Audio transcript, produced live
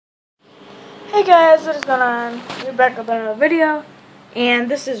Hey guys, what is going on? We're back with another video,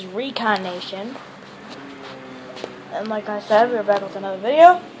 and this is Recon Nation. And like I said, we're back with another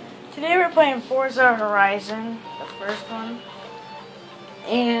video. Today we're playing Forza Horizon, the first one.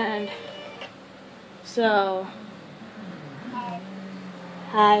 And so,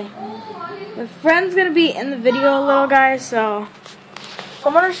 hi. My friend's gonna be in the video a little, guys. So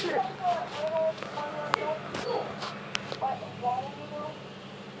I'm gonna shoot.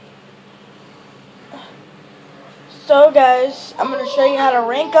 So guys, I'm going to show you how to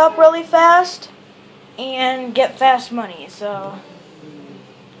rank up really fast and get fast money. So,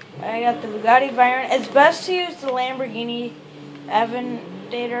 I got the Bugatti Veyron. It's best to use the Lamborghini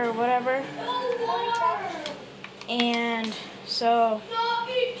Aventador or whatever. And so,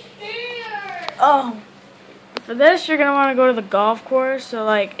 for this you're going to want to go to the golf course. So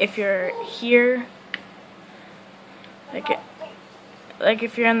like if you're here, like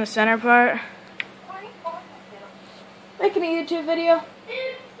if you're in the center part. Making a YouTube video.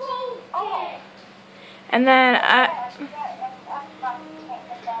 And then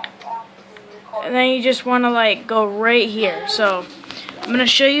you just want to like go right here. So I'm going to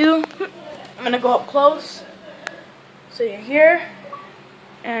show you. I'm going to go up close. So you're here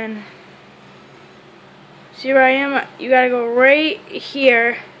and see where I am? You got to go right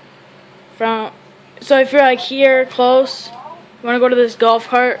here so if you're like here close, you want to go to this golf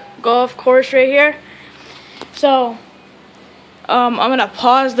course right here. So I'm gonna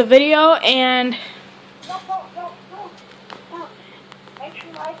pause the video and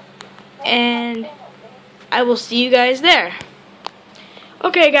I will see you guys there.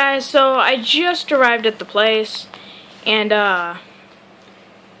 Okay guys, so I just arrived at the place, and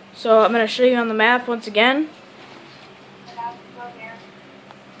so I'm gonna show you on the map once again.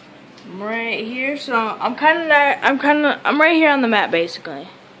 I'm right here, so I'm right here on the map basically.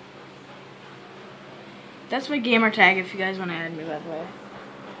 That's my gamer tag if you guys want to add me, by the way.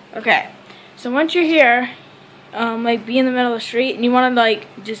 Okay, so once you're here, like be in the middle of the street, and you want to like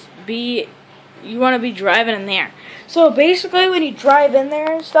be driving in there. So basically, when you drive in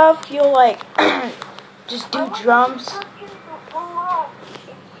there and stuff, you'll like just do jumps.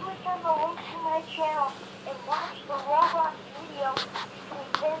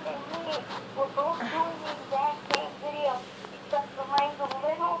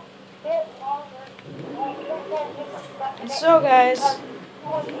 And so guys,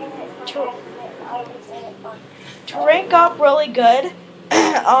 to rank up really good,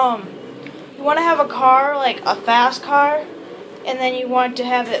 you want to have a car, like a fast car, and then you want to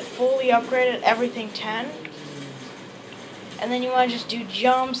have it fully upgraded, everything 10. And then you want to just do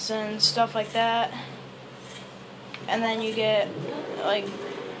jumps and stuff like that. And then you get, like,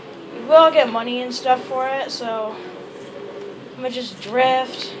 you will get money and stuff for it, so I'm going to just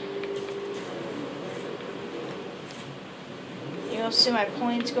drift. You'll see my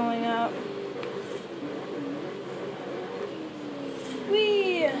points going up.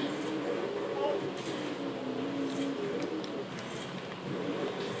 Whee!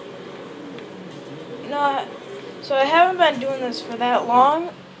 No, so I haven't been doing this for that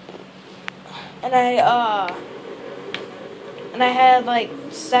long, and I had like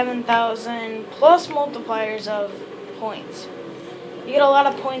 7,000 plus multipliers of points. You get a lot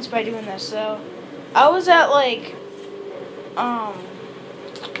of points by doing this. So I was at like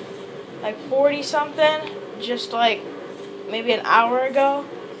 40 something just like maybe an hour ago,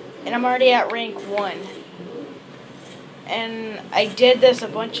 and I'm already at rank 1. And I did this a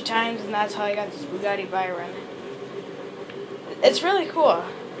bunch of times, and that's how I got this Bugatti Veyron. It's really cool.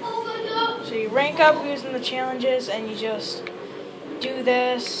 So you rank up using the challenges, and you just do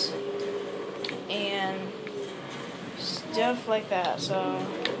this and stuff like that. So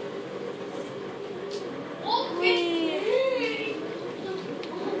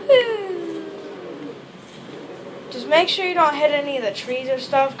just make sure you don't hit any of the trees or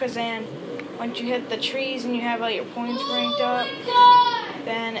stuff, because then once you hit the trees and you have all your points ranked up,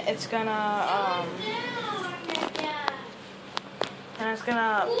 then it's gonna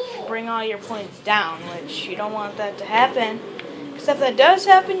bring all your points down, which you don't want that to happen. Because if that does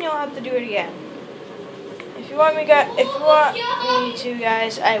happen, you'll have to do it again. If you want me to,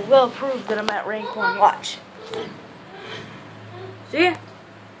 guys, I will prove that I'm at rank 1. Watch. See ya.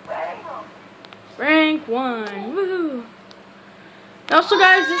 Rank 1. Woohoo. Also,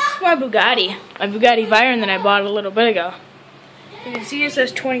 guys, this is my Bugatti Veyron that I bought a little bit ago. You can see it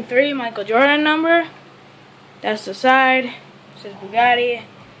says 23, Michael Jordan number. That's the side. It says Bugatti,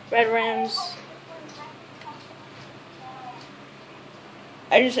 red rims.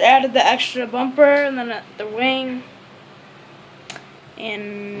 I just added the extra bumper and then the wing.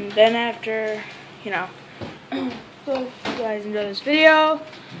 And then after, so if you guys enjoy this video,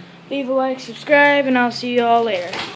 leave a like, subscribe, and I'll see you all later.